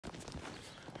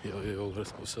Yo,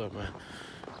 what's up, man?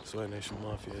 Swag Nation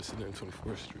Mafia sitting in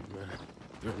 24th Street, man.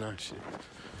 Doing that shit.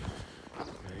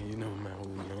 Man, you know, man, who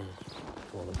we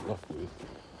want to bluff with.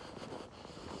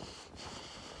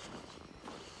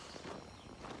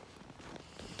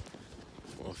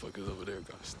 Motherfuckers over there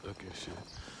got stuck and shit.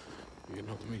 You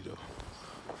know me, though.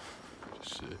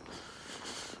 Shit.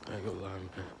 I ain't gonna lie,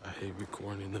 man. I hate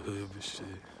recording in the hood, but shit,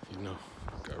 you know,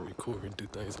 gotta record and do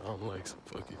things I don't like, so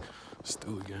fuck it. Let's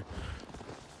do it again.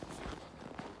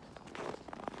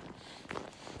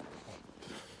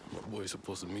 My boy's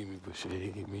supposed to meet me, but shit, he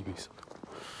ain't meet me, so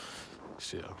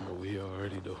shit, I'm over here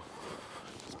already, though.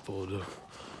 Just pulled up.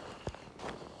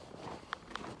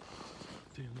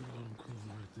 Damn, look at all them cruising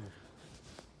right there.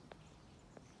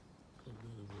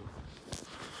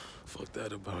 Fuck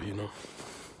that about, you know?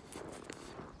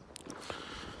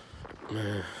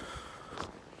 Man.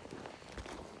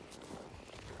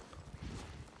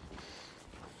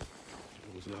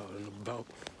 It was out and about.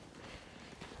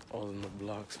 All in the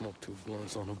block, smoked 2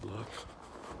 blunts on the block.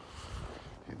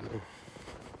 You know.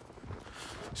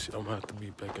 Shit, I'm gonna have to be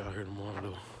back out here tomorrow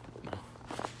though. You know.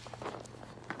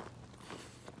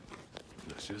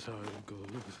 That's just how it goes.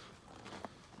 Look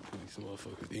at these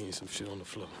motherfuckers eating some shit on the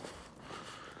floor.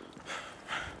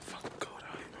 Fucking cold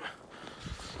out here, man.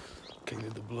 Can't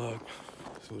hit the block.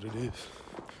 That's what it is.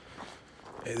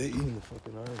 Hey, they eating the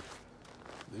fucking ice.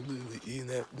 They literally eating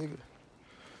that, nigga.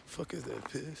 Fuck is that,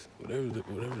 piss? Whatever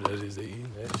that is, they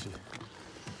eating that shit.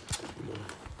 You know.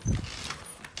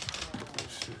 Oh,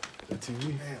 shit. That TV?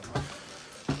 Damn, man.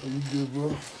 Are you good, bro?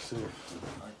 Shit.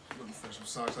 I'm looking for some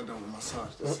socks. I don't want my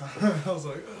socks this time. I was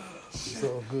like, shit. It's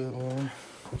all good, man.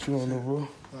 What you want to know, bro?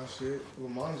 Nah, shit. Well,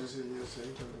 mom just hit me yesterday.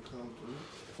 He told me to come through.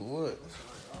 For what? I was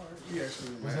like, all right. He asked me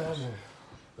to What's match. happening?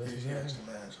 He asked me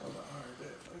to match. I was like, all right,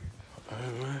 bet. Fuck it. All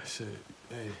right, man. Shit.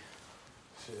 Hey.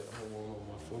 Shit, I'm gonna warm up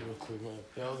my foot real quick, man.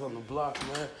 Yeah, I was on the block,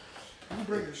 man. You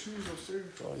bring the shoes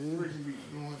upstairs. Oh, yeah?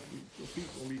 Your feet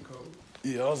gonna be cold.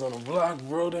 Yeah, I was on the block,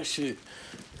 bro. That shit.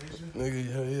 Nigga,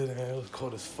 yeah, man. It was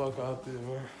cold as fuck out there,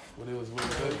 man. But it was way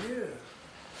better. Yeah.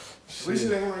 At least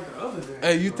it ain't like the other day.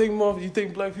 Hey, you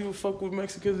think black people fuck with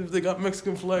Mexicans if they got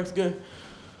Mexican flags again?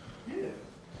 Yeah.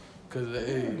 Cause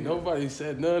hey, nobody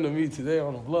said nothing to me today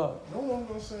on the block. No one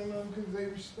gonna say nothing because they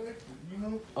respect it, you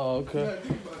know? Oh, okay. You gotta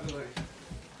think about it, like,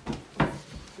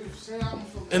 say I'm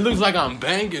from It looks like I'm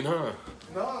banging, huh?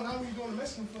 No, not when you're doing the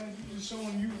Mexican flag. You just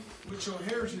showing you with your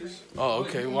heritage. Oh,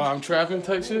 okay. While I'm trapping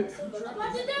type shit?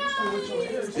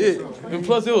 Yeah. And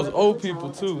plus it was old people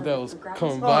too that was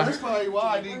coming by. That's probably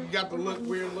why they got the look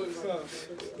weird looks.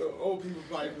 The old people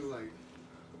probably be like,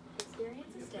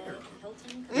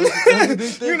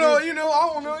 you know, I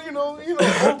don't know, old people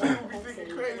be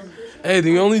thinking crazy. Hey,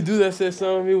 the only dude that said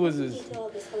something to me was this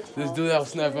dude that was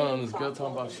snapping on this girl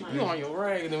talking about shit. You on your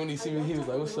rag? And then when he see me, he was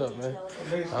like, "What's up, man?"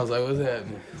 I was like, "What's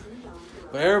happening?"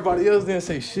 But everybody else didn't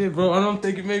say shit, bro. I don't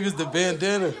think maybe it's the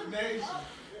bandana.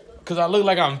 Cause I look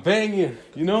like I'm banging,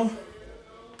 you know?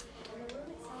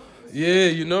 Yeah,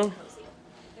 you know?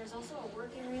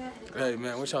 Hey,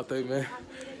 man, what y'all think, man?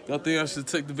 Y'all think I should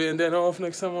take the bandana off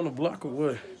next time on the block or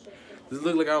what? Does it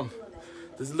look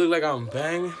like I'm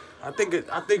banging? I think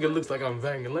it looks like I'm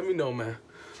banging. Let me know, man.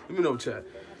 Let me know, chat.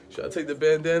 Should I take the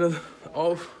bandana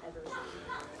off?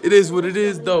 It is what it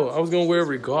is, though. I was gonna wear it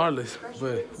regardless.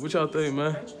 But what y'all think,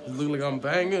 man? Does it look like I'm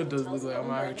banging or does it look like I'm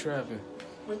out here trapping?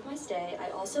 With my stay, I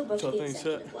also booked the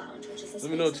executive lounge, which is the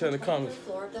Let me know, chat in the comments.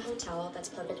 floor of the hotel that's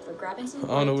perfect for grabbing some I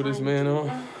don't know what this man on.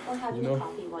 or having a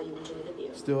coffee while you enjoy the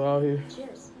view. Still out here.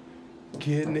 Cheers.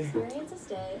 Getting it. Experience a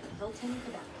stay at Hilton,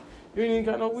 Quebec. You ain't even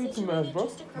got no weed to match, bro.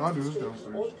 No, I do. It's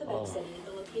downstairs. Old Quebec City,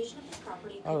 the location of this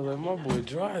property. I was like, my boy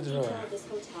dry. This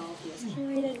hotel feels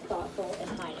curated, thoughtful, and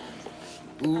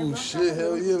high-end. Ooh, shit,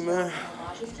 hell yeah, man.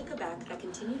 Homages to Quebec that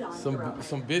continued on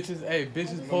Some bitches, hey,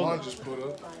 bitches pulled Mom up. just put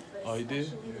up. Oh, he did?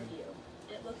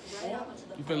 It looked right out onto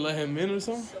the You finna let him in or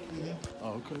something?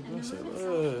 Oh, okay, good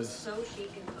shit. so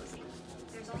chic and cozy.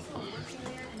 There's also a work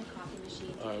area and a coffee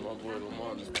machine. All right, my boy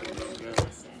Lamar just pulled up, man.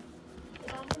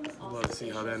 I'm about to see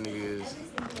how that nigga is.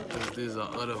 There's a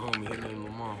other homie, his name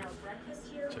Lamar.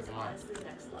 Check him out.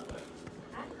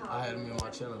 I had him in my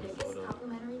channel before, though.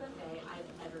 Complimentary buffet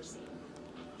I've ever seen.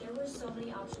 There were so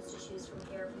many options to choose from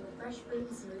here, from the fresh fruit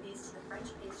and smoothies to the French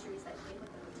pastries that came with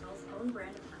the hotel's own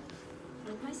brand of honey.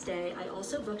 With my stay, I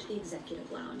also booked the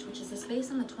executive lounge, which is a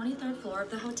space on the 23rd floor of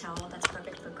the hotel that's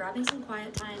perfect for grabbing some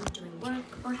quiet time, doing work,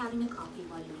 or having a coffee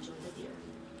while you enjoy the view.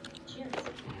 Cheers.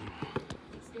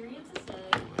 Experience a stay.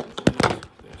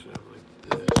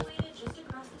 Situated just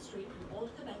across the street from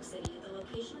Old Quebec City, the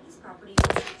location of this property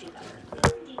couldn't do better.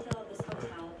 Every detail of this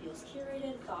hotel feels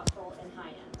curated, thoughtful, and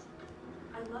high-end.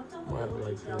 I love left all the little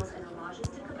details and homages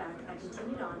to Quebec that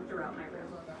continued on throughout my room.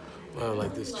 I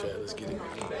like this chat. Let's get it.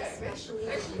 Especially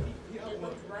the view. It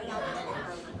looked right out into the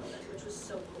Parliament building, which was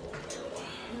so cool. And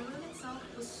the room itself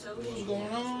was so chic. What's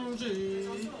going on, G? There's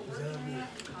also a work area,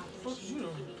 coffee Fuck machine, you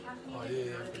doing? TV cafe, Oh, and yeah, I a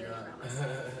forgot. What's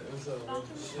The up, bro?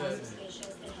 bathroom was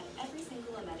spacious and had every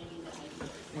single amenity that I needed.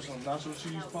 What's some nacho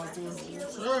cheese Now, popcorn? breakfast here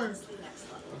was Sure. honestly next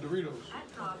level. Doritos. At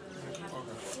Cabo, they had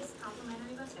the biggest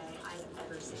complimentary buffet I've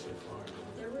ever seen.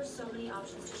 There were so many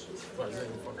options to choose from here,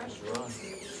 from fresh fruit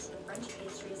smoothies to the French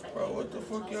pastries that Bro, came what with the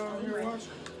fuck hotel's y'all own here brand.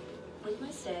 watching? With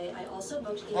my stay, I also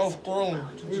booked the I was executive scrolling.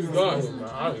 lounge, We which is got a it, space on man. the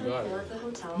I 23rd got floor it. of the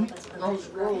hotel that's I perfect was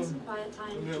for having scrolling. some quiet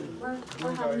time, Yeah. doing work, or We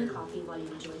got having a here. coffee while you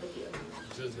enjoy the view.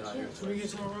 Just got here. Let me get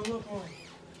some roll up on.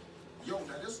 Yo, now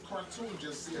this cartoon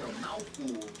just said a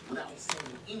mouthful without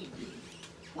saying anything.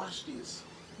 Watch this.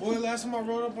 Boy, last time I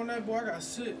rolled up on that, boy, I got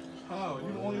sick. How?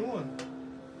 You the only one.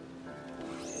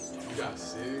 You got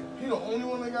sick. He the only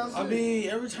one that got sick. I mean,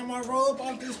 every time I roll up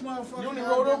off this motherfucker, You only I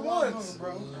rolled get up my once. hunger,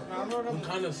 bro. I rolled I'm up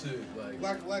kind of sick.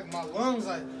 like my lungs,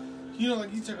 like, you know,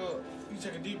 like you take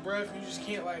a deep breath and you just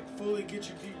can't like fully get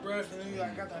your deep breath and then you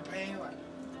like got that pain, like.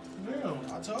 Damn,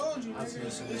 I told you, I see nigga.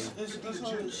 what you mean. It's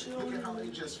all this shit. Look at how they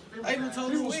just I even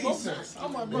told you Luis.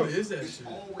 I'm like, bro, What is that shit?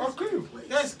 Oh, Keith.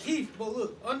 That's Keith, but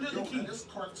look, under the Yo, now Keith. this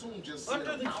cartoon just said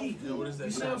Under a the Keith. Yo, what is that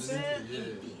You shit? see what I'm saying? Yeah.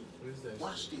 What is that shit?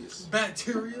 Watch this.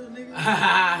 Bacteria, nigga.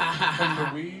 From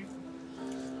the weed.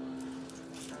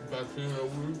 Bacteria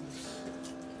weed.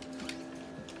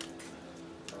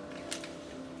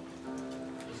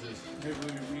 What's this?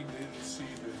 Maybe we didn't see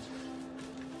this.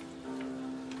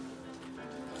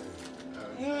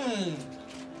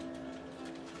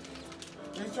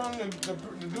 They trying to do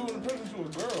in the prison to a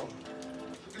girl.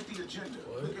 Look at the agenda.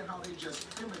 What? Look at how they just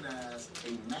feminized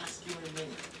a masculine man.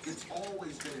 It's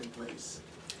always been in place.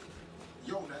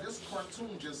 Yo, now this cartoon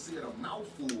just said a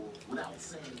mouthful without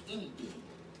saying anything.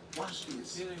 Watch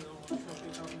this. You don't know what the fuck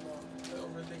they talking about. They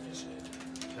overthinking shit.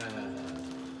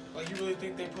 Like, you really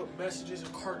think they put messages in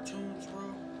cartoons,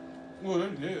 bro? Well, they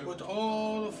did. With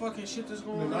all the fucking shit that's In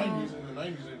going the on? 90s, in the 90s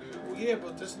they did. Well, yeah,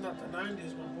 but this is not the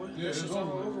 90s, my boy. Yeah, This it's is all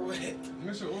over. over with.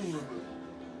 This shit over with.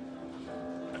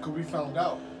 Because we found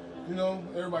out. You know,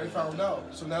 everybody found out.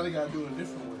 So now they got to do it a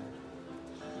different way.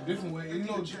 A different way. And, you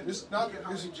know, it's not,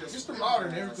 it's the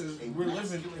modern era because we're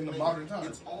living in the modern time.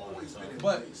 It's always been in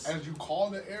But place. as you call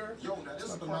the era, Yo, now it's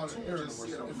this not the modern cartoon era just anymore. said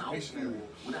It's a the information era. mouthful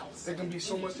without There can be so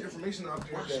saying much anything. information out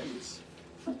there Watch that this.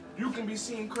 you can be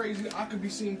seeing crazy, I could be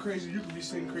seeing crazy, you could be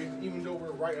seeing crazy, even though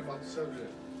we're right about the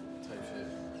subject. Type shit.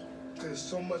 Because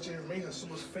so much information, so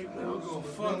much fake I don't news. give a so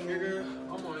fuck, much- nigga.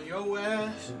 I'm on your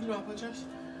ass. You know I put yours?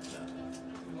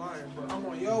 I'm lying, but I'm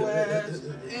on your ass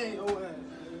and your ass.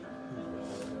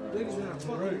 Niggas not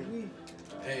fucking with me.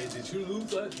 Hey, did you lose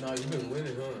that? Nah, you been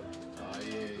winning, huh? Oh,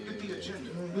 yeah, Look at the yeah, yeah. agenda.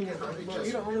 Look at how they Bro, just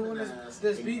you the only one feminized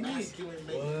that's a beat me. masculine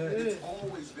man. What? It's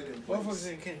always been in Motherfuckers place.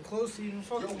 ain't getting close to even Yo,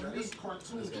 fucking now with me. this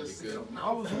cartoon That's gonna just be said good. a I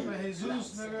was mouthful hoping Jesus, without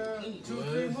saying nigga. anything. 2, What?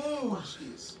 3 moves. Watch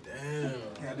this. Damn.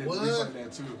 Yeah, I did What? things like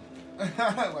that too.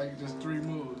 Like just 3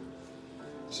 moves.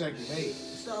 Checkmate.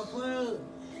 Stop playing.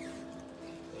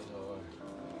 That's hard.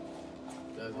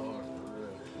 That's hard for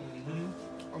real. Mm-hmm.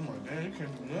 I'm like, damn, you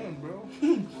can't do nothing, bro.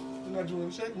 You're not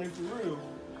doing checkmate for real.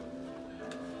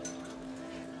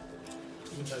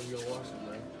 What time you gonna watch it,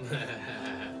 man?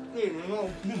 I don't even know.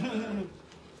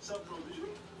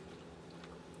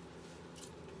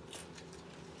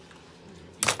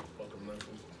 Fucking Memphis.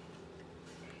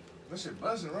 That shit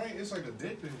buzzing, right? It's like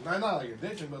addicting. Not like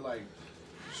addiction, but like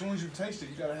as soon as you taste it,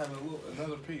 you gotta have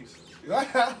another piece.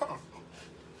 Fuck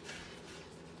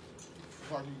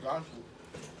you got to.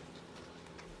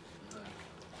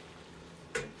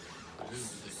 This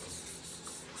is ridiculous.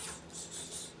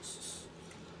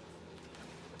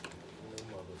 Oh,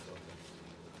 motherfucker.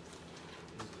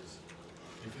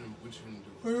 What you finna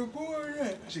do? Where the board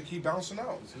at? That shit keep bouncing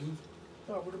out. Zeus?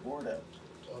 Oh, where the board at?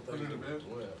 Oh, I thought Put you it in were the bed.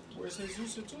 where? Where's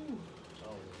Jesus too? I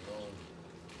don't know.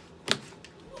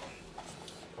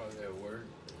 Probably at work.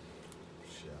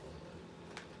 Shit, I don't know.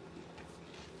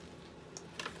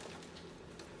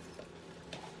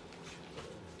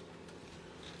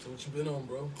 So what you been on,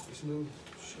 bro? What's new?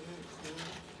 Shit, cool.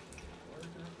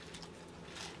 Working.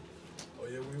 Oh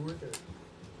yeah, where you work at?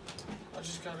 I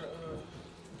just got a,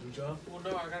 New job? well, no,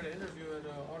 I got an interview at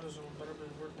AutoZone, but I've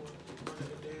been working with my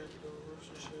nigga Dan doing roofs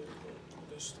and shit. But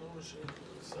they're slow and shit.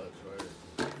 It sucks, right?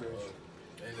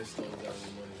 And it slows down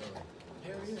your money, huh?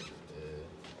 Hell yeah.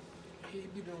 Yeah. He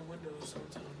be doing windows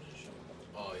sometimes and shit.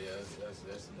 Oh yeah,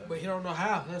 that's But he don't know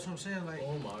how. That's what I'm saying. Like,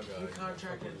 oh my god. he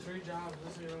contracted 3 jobs.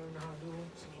 This nigga don't know how to do it.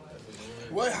 So like,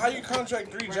 What? How you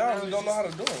contract 3 jobs and don't know how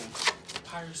to do them?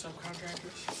 hire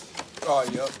subcontractors. Oh,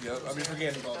 yep. I be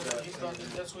forgetting about that.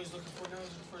 That's what he's looking for now.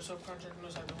 He's looking for a subcontractor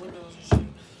knows how to windows and shit.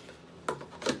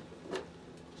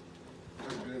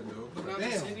 That's good, though. But not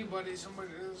just anybody, somebody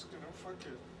else gonna fuck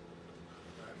it.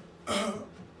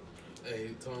 Hey,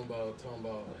 talking about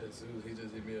Jesus, he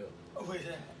just hit me up. Oh, wait,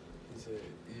 that. He said,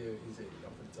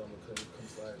 I'm gonna tell him to come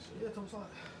slide shit. Yeah, come slide.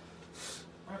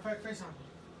 Matter of fact, FaceTime.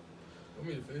 Want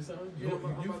me to FaceTime? Yeah,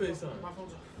 You FaceTime. My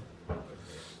phone's off.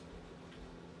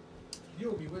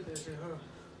 You'll be with that shit, huh?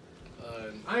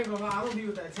 I ain't gonna lie, I don't be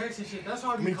with that texting shit. That's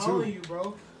why I be calling you,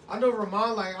 bro. I know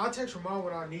Ramon, like, I text Ramon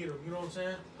when I need him, you know what I'm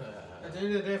saying? At the end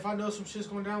of the day, if I know some shit's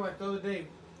going down, like the other day,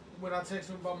 when I text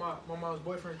him about my mom's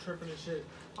boyfriend tripping and shit,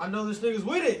 I know this nigga's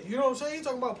with it, you know what I'm saying? He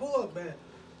talking about pull up, man.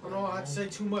 I don't know, I had to say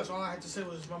too much. All I had to say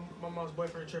was my mom's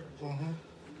boyfriend tripping.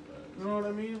 You know what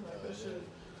I mean? Like, that shit.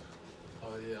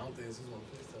 Oh, yeah, I don't think this is on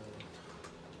FaceTime.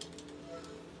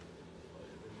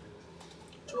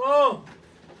 What you on?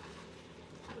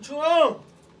 What you on?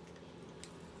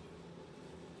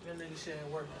 That nigga shit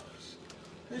ain't working.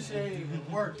 This shit ain't even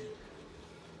working.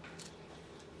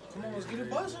 Come on, let's get it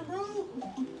buzzing, bro.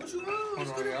 What you on?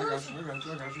 Let's get it buzzing.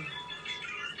 I got you.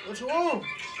 What you on?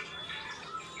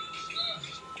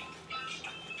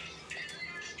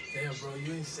 Damn, bro,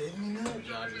 you ain't saving me now?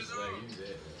 Nah, just like, you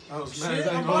dead. I was Shit,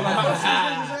 I'm about to bust this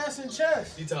nigga's ass in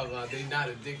chest. You talking about they not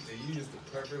addicted. You used the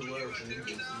perfect word for me.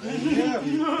 Yeah.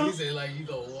 He said, like, you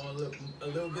go wall up a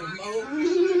little bit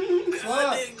more.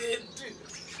 Fuck.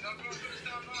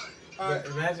 But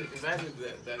imagine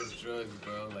that is drugs,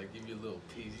 bro. Like, give you a little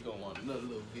piece. You gonna want another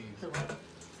little piece.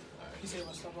 He said,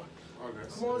 "What's up?" Okay.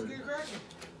 Come on, let's get cracking.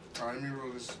 All right, let me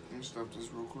roll this. Let me stop this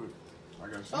real quick. I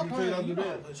got you. Stop You playing out on the the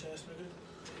bed. bitch ass nigga.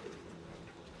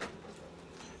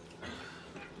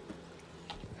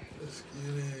 Let's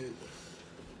get it.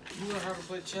 You learn how to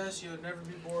play chess, you'll never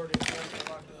be bored and you'll never get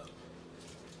locked up.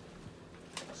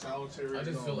 Solitary. I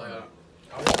just feel like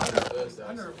I want to be the best at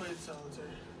I never something. played solitaire.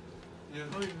 Yeah.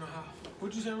 I don't even know how.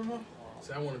 What'd you say, Ramon?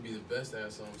 See, I want to be the best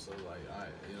at something, so like I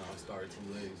started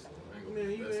too late. So I ain't gonna Man,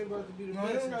 be you the best. ain't about to be the No,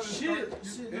 it don't best. gotta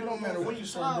Shit, it don't matter when you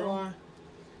start, bro.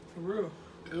 For real.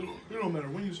 It don't matter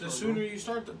when you start. The sooner you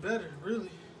start, the better, really.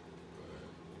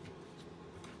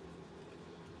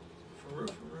 For real,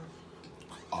 for real.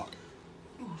 Oh,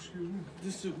 excuse me.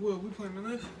 This is what we playing on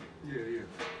this? Yeah.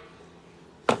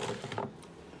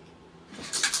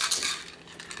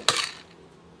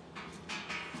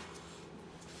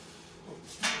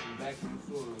 Back to the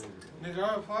floor. Nigga,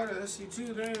 I applied to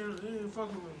SC2, they ain't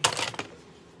fucking with me.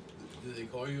 Did they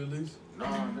call you at least? Nah,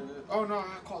 nigga. Oh, no, I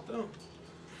called them.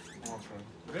 Okay.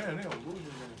 Damn, they don't lose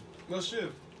it. Let's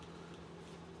shift.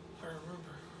 I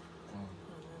remember.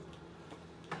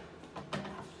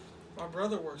 My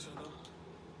brother works there, though.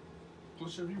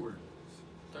 What shift you work?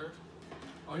 Third.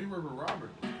 Oh, you work with Robert.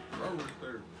 Robert's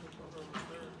third. My brother's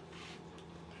third.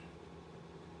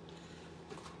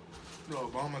 No,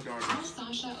 Obama daughter. How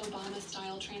Sasha Obama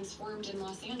style transformed in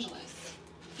Los Angeles.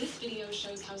 This video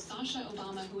shows how Sasha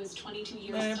Obama, who is 22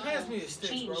 years Man, old, pass me a stick,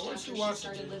 changed bro. What after you she watching,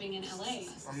 started dude? living in LA.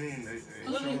 I mean,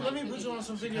 Let me put you on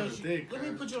some videos. thick, Let me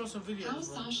man. put you on some How videos,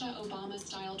 bro. Sasha Obama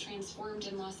style transformed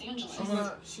in Los Angeles.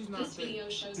 She's not This thick. video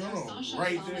shows No, how Sasha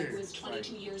right Obama, there. who is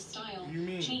 22 years style, you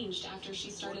mean? changed after she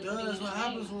started Well, living that's in what LA.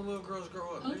 happens when little girls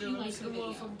grow up. Hope Nigga, you let me like see the the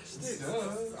video. motherfucking sticks.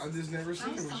 Duh. I just never seen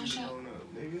it when she was Sasha- growing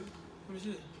up, nigga. Let me see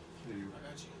it. Yeah. I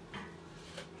got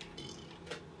you.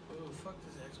 Oh, fuck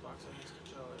this Xbox on this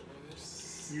controller,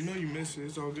 nigga. You know you miss it.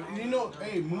 It's all good. You know,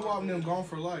 hey, move out and them gone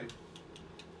for life.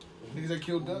 Niggas that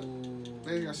killed Duck,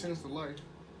 they got sentenced to life.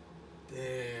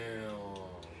 Damn.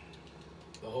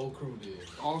 The whole crew did.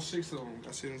 All 6 of them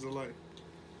got sentenced to life.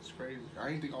 It's crazy. I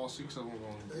didn't think all 6 of them were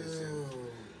gonna get sentenced.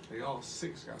 They all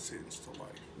 6 got sentenced to life.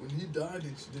 When he died,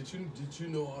 did you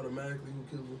know automatically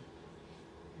who killed him?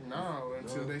 No,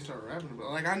 until they started rapping about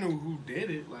it. Like, I knew who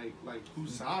did it, like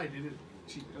whose side did it.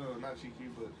 Not Cheeky,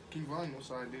 but Kevon's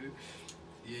side did it.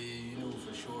 Yeah, you knew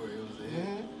for sure it was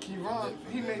him. Kevon,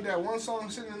 he made that one song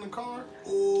sitting in the car.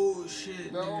 Oh,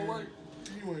 shit, That all nigga. work.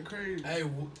 He went crazy. Hey,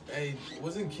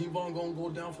 wasn't Kevon gonna go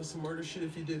down for some murder shit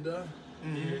if he did die?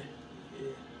 Yeah.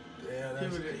 Yeah,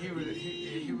 He would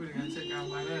have got taken out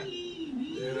by that.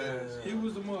 Yeah. He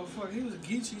was the motherfucker. He was a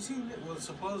Geechee too. Well,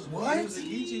 supposedly. What? He was a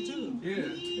Geechee too. Yeah.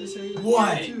 They say he was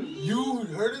What? Geechee too. You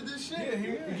heard of this shit?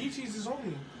 Yeah, Geechee's his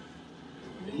homie.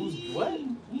 Who's what?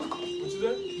 What you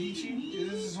said? Geechee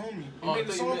is his homie. He Oh, made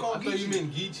a song called I thought you Geechee.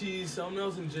 meant Geechee, something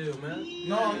else in jail, man.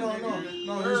 No,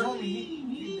 his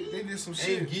homie. They did some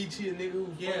shit. Ain't Geechee a nigga who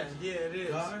Yeah, it is.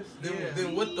 guys? Yeah.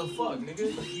 Then what the fuck,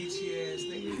 nigga? Geechee ass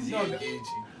nigga. Yeah, No,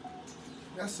 Geechee.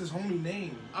 That's his homie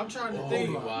name. I'm trying to Oh,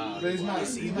 think. wow. But he's not.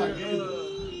 It's He's either not gay.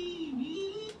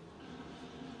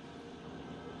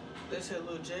 They said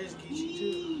Lil J's geeky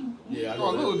too. Yeah, I know.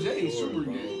 Oh, Lil J is Sure, super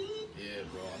bro. gay. Yeah,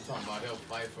 bro. I'm talking about he'll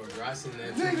fight for a girl. I seen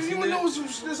that. Nigga, seen you that? know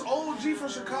this old G from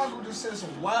Chicago just said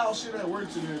some wild shit at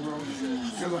work today, bro.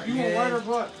 He was like, You want white or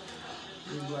black?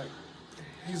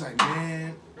 He's like,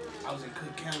 man, I was in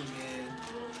Cook County, man,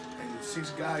 and 6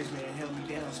 guys, man, held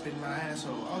me down, spit in my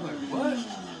asshole. I was like, what?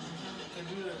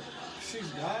 They do that. 6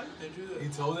 guys? They do that. He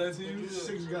told that to you?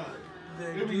 6 guys. They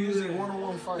They be do using that.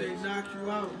 one-on-one fights. They knock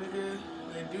you out, nigga.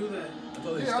 They do that.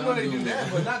 Yeah, I know they do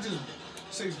that, but not just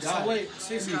 6 guys. So wait,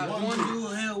 6 Maybe guys. one One dude.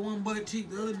 dude held one butt cheek,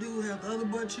 the other dude held the other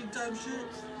butt cheek type shit.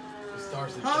 It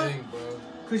starts the Huh? thing, bro.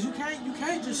 Cause you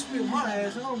can't just spit my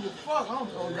ass. I don't give a fuck.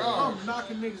 I'm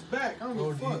knocking niggas back. I don't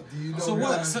Bro, give a fuck. do you know So that?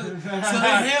 what? So they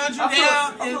held you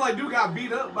down. I feel like dude got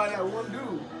beat up by that one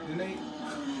dude. Then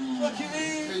Fuck you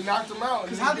mean? they knocked him out.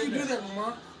 Cause how do you do that,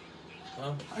 Lamar?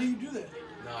 Huh? How do you do that?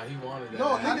 Nah, he wanted that.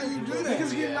 No, How nigga, do you do niggas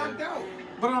that? get Yeah. knocked out.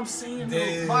 But I'm saying,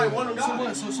 Damn. By one of so them what?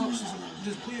 guys. So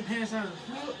just put your pants down and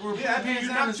flip, or put Yeah, your after pants you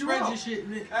down and knocked you spread out. your shit.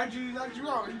 And then, After he knocked you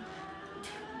out,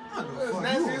 I don't give That's a fuck.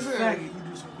 nasty You a as hell. faggot. You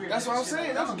do some weird That's what I'm shit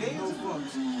saying. like That's that. gay I don't as give no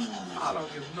fucks. I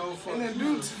don't give no fucks. And then You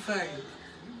dudes- a faggot.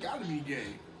 you gotta be gay.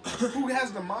 Who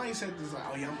has the mindset that's like,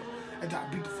 oh yeah, after I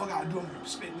beat the fuck out of dude, I'm gonna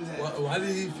spit in his ass. Why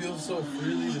did he feel so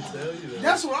freely to tell you that?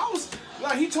 That's what I was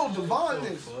like. He told Devon Oh,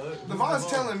 this. fuck. Devon's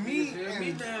Who's telling me, Yeah, me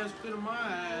and down, spit in my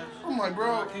ass. I'm like,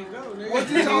 bro, I can't go, nigga. what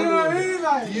you did y'all know what I do? mean?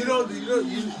 Like, You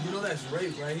know that's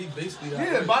rape, right? He basically got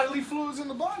Yeah, raped. bodily fluids in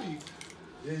the body.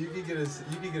 Yeah, you can get a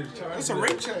charge. That's a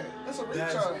rape charge. That's a rape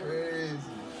That's charge. crazy.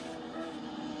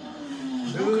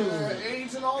 Dude, Dude.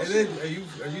 AIDS and all And shit. then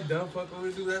are you done fucking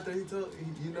with dude after he told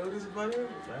you know this about him?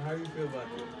 Like how do you feel about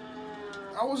that?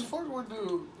 I was fucking with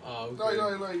dude. Oh,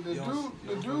 okay. Like the You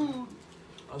don't- dude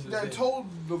I was just that saying. told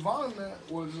Devon that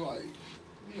was like,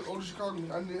 you know, older Chicago.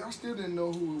 I still didn't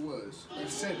know who it was. That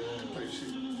said it, type shit.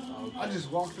 Oh, okay. I just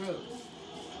walked up,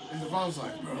 and Devon's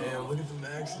like, bro. Damn, look at them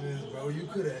accidents, bro.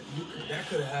 That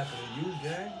could have happened to you,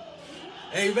 gang.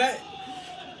 Hey, man.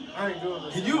 I ain't doing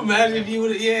that. Can you imagine if he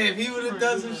would have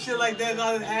done some shit like that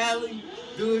on the alley,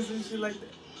 doing some shit like that?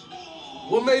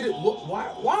 What made it? Why?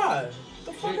 What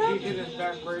the fuck He happened? hit his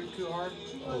back brake too hard.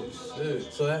 Oh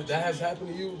shit! So that has happened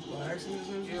to you by accident?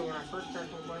 Yeah, when I first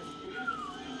cracked my bike.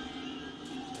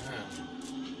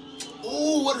 Damn.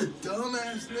 Oh, what a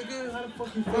dumbass nigga! How the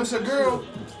fuck you? It's a girl.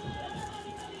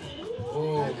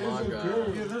 Oh That is my a god.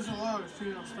 girl. Yeah, there's a lot of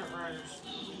female stunt riders.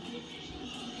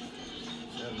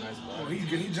 That nice Oh, body.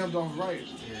 he jumped off right.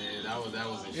 Yeah, that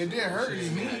was. It did hurt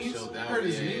his knees. Hurt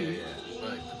his knees.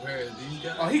 But compared to these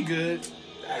guys, Oh, he good.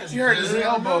 that's He hurt his good.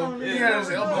 elbow. Yeah, He hurt his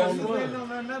elbow on the Wait, foot.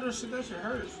 no, that shit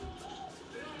hurts.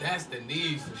 That's the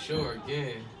knees for sure.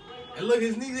 Again, and look,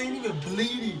 his knees ain't even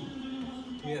bleeding.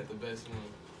 He had the best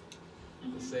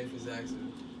one, the safest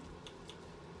accident.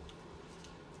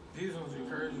 These ones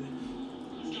encourage me.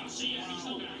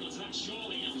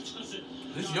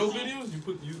 This your videos?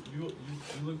 You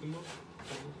looked them up?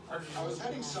 I was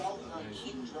heading south on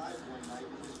King Drive one night. It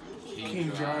was beautiful. King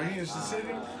Drive, he in the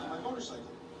city. On my motorcycle.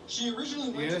 She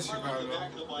originally Yeah, went that's to park on the Chicago.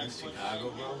 back of the bike, That's but Chicago, we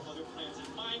bro. had other plans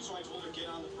in mind, so I told her get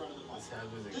on the front of the bike. This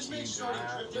happens This at man King started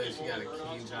Drive. drifting Look, she got a over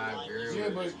King and Drive onto the girl. line. Yeah,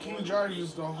 but King Drive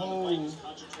is the Bike whole was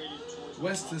concentrated towards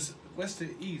west to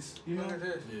east. You know. Look at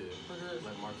this. Yeah, Look at this.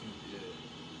 like Marquis. Yeah.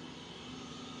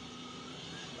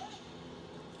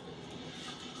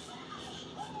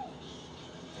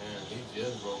 Damn, he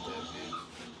just wrote that bitch.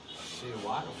 Shit,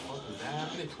 why the fuck is that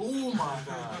happening? Oh my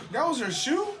god. That was her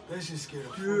shoe. That shit scared the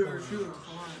fuck Yeah, out her of shit me. was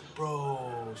fine.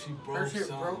 Bro, she broke Her shit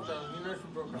something. broke though. You know she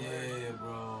broke her leg. Yeah,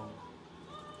 bro.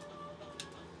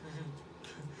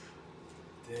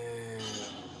 Damn.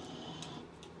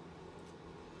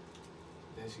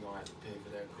 Then she gonna have to pay for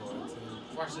that car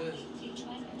too. Watch this. You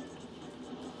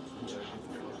gotta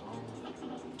get the fuck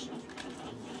home.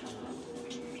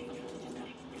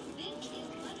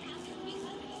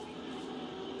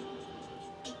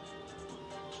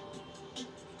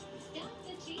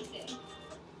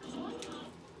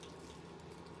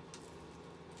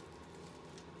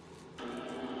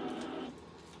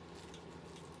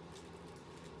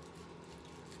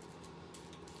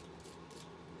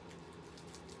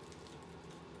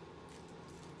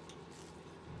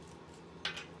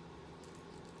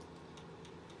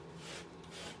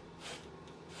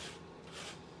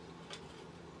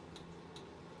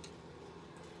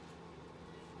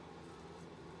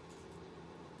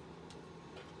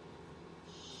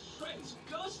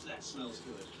 Ghost, that smells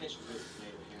good. Catch a good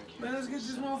flavor here. Man, let's get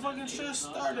this motherfucking shit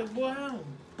started, boy. I'm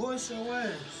bust your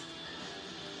ass.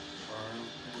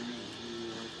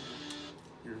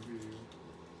 Your video.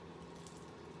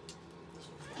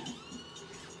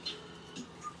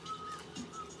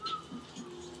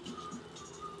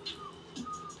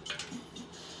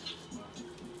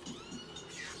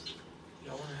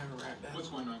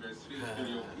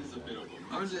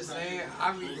 I'm just saying,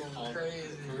 I be going crazy.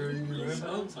 Let's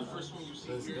go.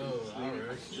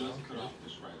 Alright.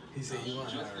 He said you want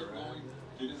to hire a ride.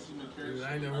 I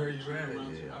ain't never heard you rap.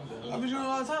 Yeah, I'm done. I be doing it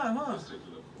all the time, huh?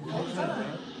 All the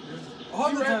time.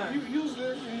 All the time. You used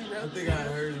it. I think I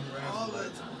heard him rap. All the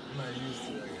Like, time. I'm not used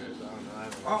to that, guys. I don't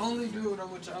know. I only do it when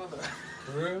I'm with y'all.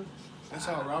 For real? That's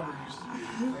how Robert used to be.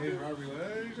 Hey, Robert,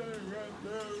 like, hey, you trying to rap,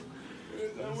 bro?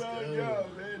 It's well, yo,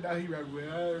 man. Now he rapping with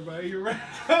everybody. He rap.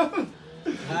 Yeah,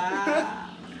 we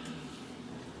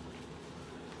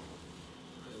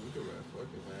can rap. Fuck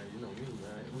it, man. You know me,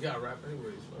 man. We got to rap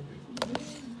anyways. Fuck it.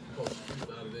 I'm supposed to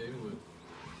freestyle today anyway.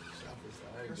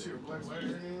 That shit was black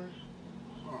lighter anyway.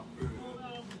 Oh, good.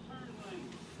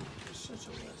 Shut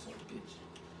your ass up, bitch.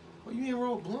 Well, you ain't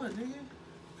roll blunt, nigga.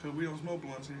 Cause we don't smoke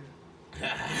blunts here.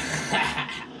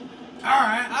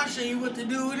 Alright, I'll show you what to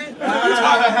do with it. What are you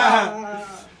talking about?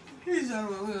 He's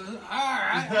talking about,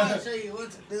 alright, I'll show you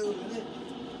what to do with it.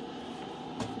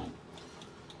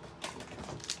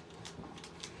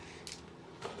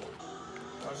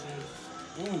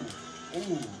 Ooh.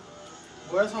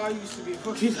 Well, that's how I used to be.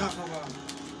 What you talking about? Hey,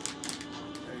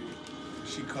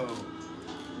 she cold.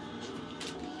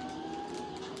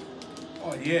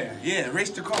 Oh, yeah.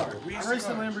 Race the car. I raced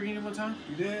the Lamborghini one time.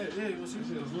 You did? Yeah, it was That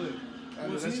shit was lit. I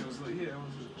know Was that he? shit was lit. Yeah,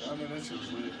 I know that shit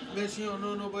was lit. Bet you don't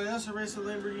know nobody else who raced a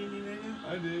Lamborghini, nigga.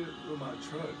 I did with my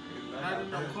truck. Not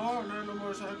in no car, not in no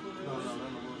motorcycle. No, not no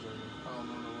motorcycle. I don't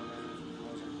know no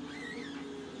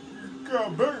one. Girl,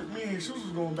 Bert, me and Shoes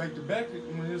was going back to back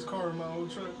with his car in my old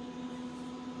truck.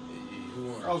 Who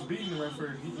won? I was beating him at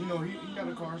first. He got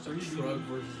a car, so he beat Truck me.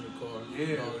 versus the car.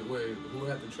 Yeah. No, wait, who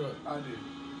had the truck? I did.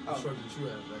 What truck did you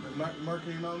have? Like, The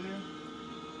Mercury Mountaineer.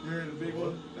 Remember the big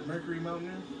one? The Mercury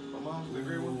Mountaineer? My mom's the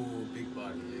gray one. ooh, big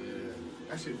body, yeah.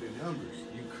 That shit did numbers.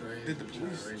 You crazy. Did the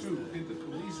police too? Did the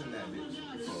police in that bitch?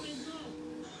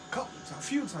 Couple times,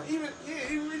 few times. Even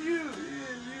with you.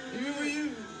 Even with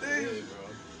you. Yeah, bro.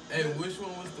 Hey, which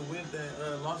one was the whip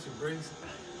that lost your brakes?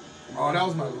 Oh, that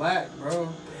was my lack, bro.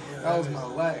 Damn, That was my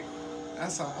lack.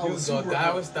 That's how I You was was gonna super die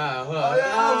up. with style, huh? Oh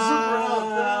yeah, I was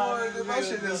super up. My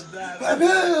shit just it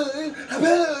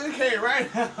came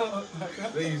right out.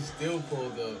 Then you still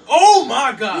pulled up. Oh my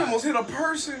You god! almost hit a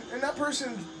person, and that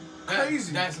person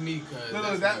crazy. That's me, cuz.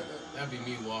 Look, That'd be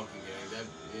me walking, gang. That,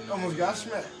 you know, Almost got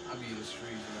smacked. I be in the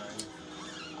streets, man.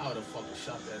 I would've fucking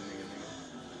shot that nigga.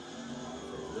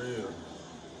 For real.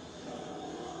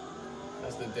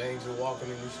 That's the danger walking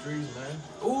in the streets, man.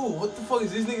 Ooh, what the fuck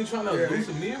is this nigga trying to lose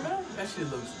to me, man? That shit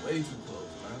looks way too close,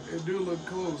 man. It do look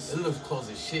close. It looks close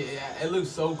as shit. It looks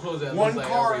so close that it One looks like I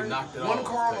car, already knocked it off. one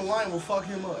car on the line will fuck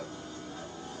him up.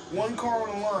 One car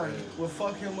on the line will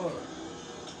fuck him up.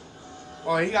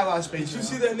 Oh, he got a lot of space. Did you now.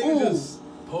 see that nigga Ooh. just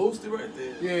posted right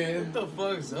there? Yeah. What the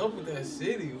fuck's up with that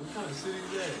city? What kind of city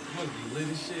is that? It must be lit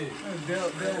as shit. That's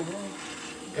Del, bro.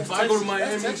 If That's I go to Texas.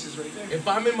 Miami, That's Texas right there. if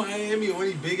I'm in Miami or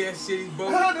any big ass cities,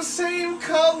 bro, Not the same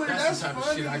color. that's the type funny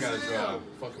of shit I as gotta hell. drive.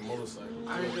 Fucking motorcycle.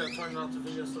 I ain't gonna turn off the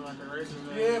video so I can race it.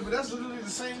 Yeah, but that's literally the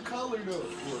same color though.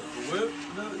 What, the whip?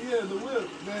 The whip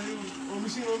that he was when we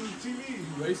seen on the TV.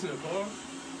 Racing a car?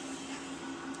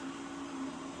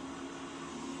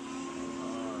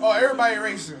 Oh, everybody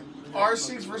racing.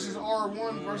 R6 versus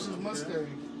R1 versus Mustang.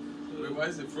 Wait, why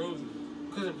is it frozen?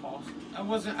 Cause it paused. I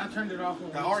turned it off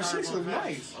when The we R6 started look going fast.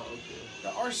 nice. Oh, okay. The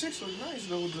R6 look nice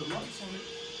though with the lights on it.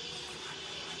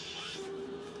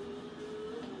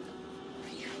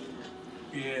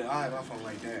 Yeah, I have my phone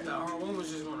like that. The R1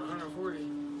 was just going 140.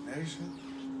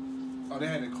 Oh, they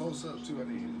had it close up too. I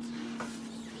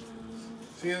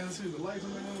didn't see the lights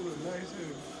on that look nice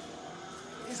too.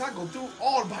 Yes, I go through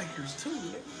all bikers too.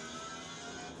 Nigga.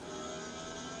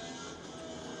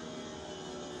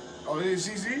 Oh, did you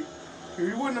see? If he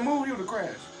wouldn't have moved, he would have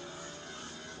crashed.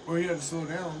 Or he had to slow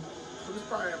down. He was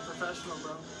probably a professional,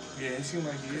 bro. Yeah, it seemed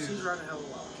like he is. He's riding a hell of a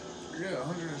lot. Yeah,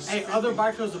 160. Hey, other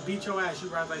bikers will beat your ass. You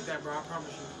ride like that, bro. I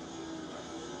promise you.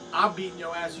 I'm beating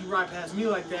your ass. You ride past me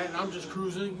like that, and I'm just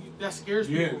cruising. That scares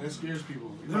people. Yeah, that scares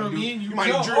people. You know what I mean? You might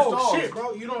know, drift off. shit,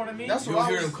 bro. You know what I mean? That's You what I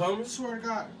hear was. them coming? I swear to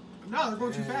God. No, they're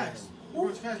going too fast. They're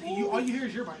going too fast. And all you hear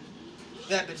is your bike.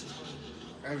 That bitch is clean.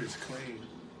 That is clean.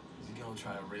 You gonna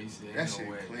try to race it? That Ain't shit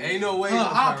no way. clean. Ain't no way.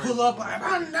 I'll pull up.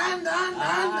 I'm not.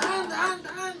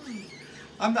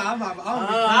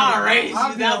 I'll race.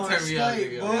 I'll be That'll on turn me out,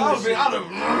 straight nigga. bullshit.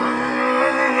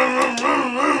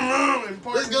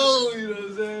 Let's go. You know what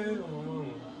I'm saying?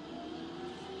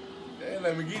 Damn,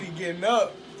 that McGeady getting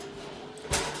up.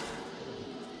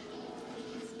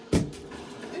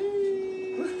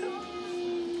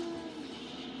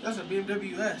 That's a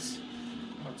BMW S.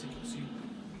 I'm about to take your seat.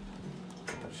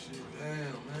 shit. Damn,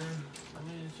 man. I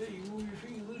mean, shit, you move your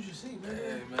feet, you lose your seat, man.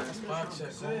 Hey, man, spot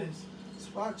check, man.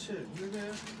 Spot check,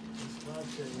 nigga. Spot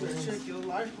check, You better man. check your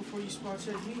life before you spot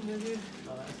check me, nigga.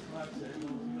 Spot check,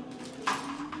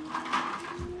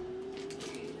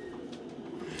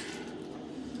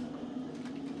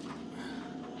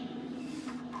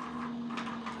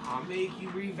 I'll make you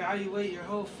reevaluate your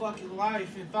whole fucking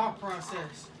life and thought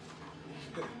process.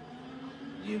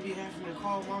 You be having to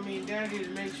call mommy and daddy to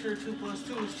make sure 2 + 2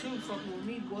 is 2 fucking with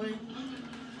me, boy.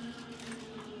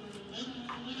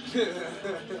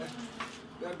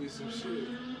 That'd be some shit.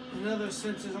 In other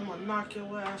senses, I'm gonna knock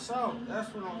your ass out.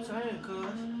 That's what I'm saying,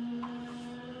 cuz.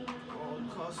 Oh, it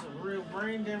cause some real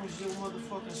brain damage to your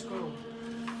motherfucking skull.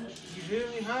 You feel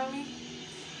me, homie?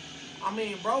 I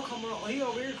mean, bro, he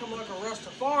over here coming like a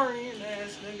Rastafarian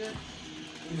ass nigga.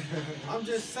 I'm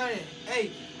just saying.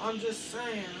 Hey, I'm just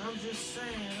saying.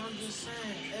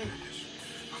 Hey.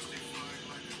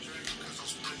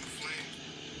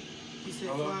 He said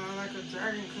flying like a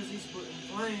dragon because he's spitting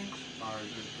flames. Alright,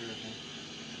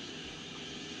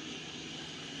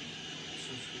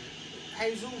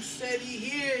 good. Jesus said he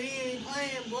here. He ain't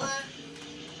playing, boy.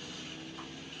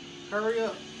 Hurry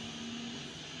up.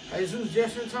 Jesus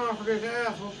just in time for this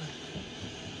ass whooping.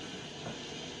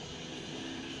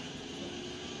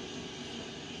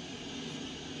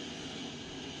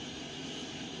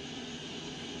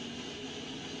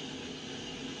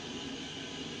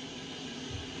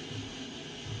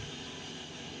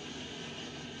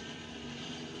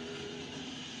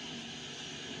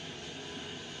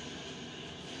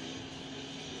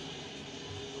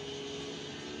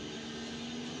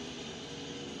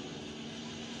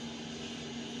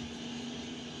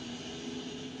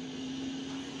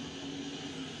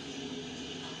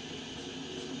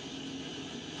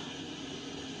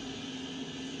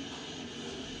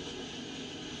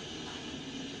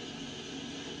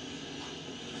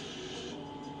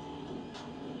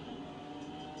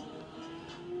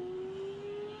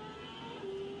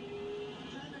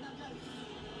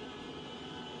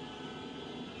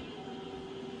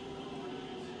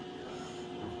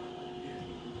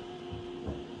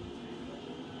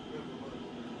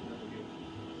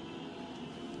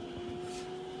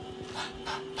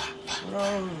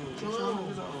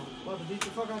 About to beat the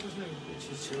fuck out this nigga.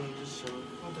 Just chilling.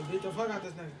 About to beat the fuck out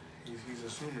this nigga. He's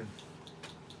assuming.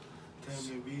 Damn,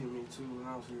 they beating me too when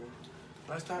I was here.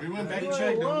 Last time We went back You to check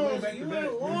ain't though. We won, went back to you back.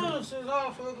 ain't won since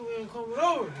I fucking been coming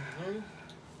over, man.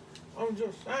 I'm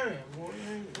just saying, boy.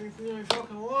 If you ain't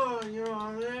fucking won, you know what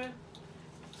I mean?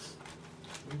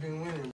 we've been winning.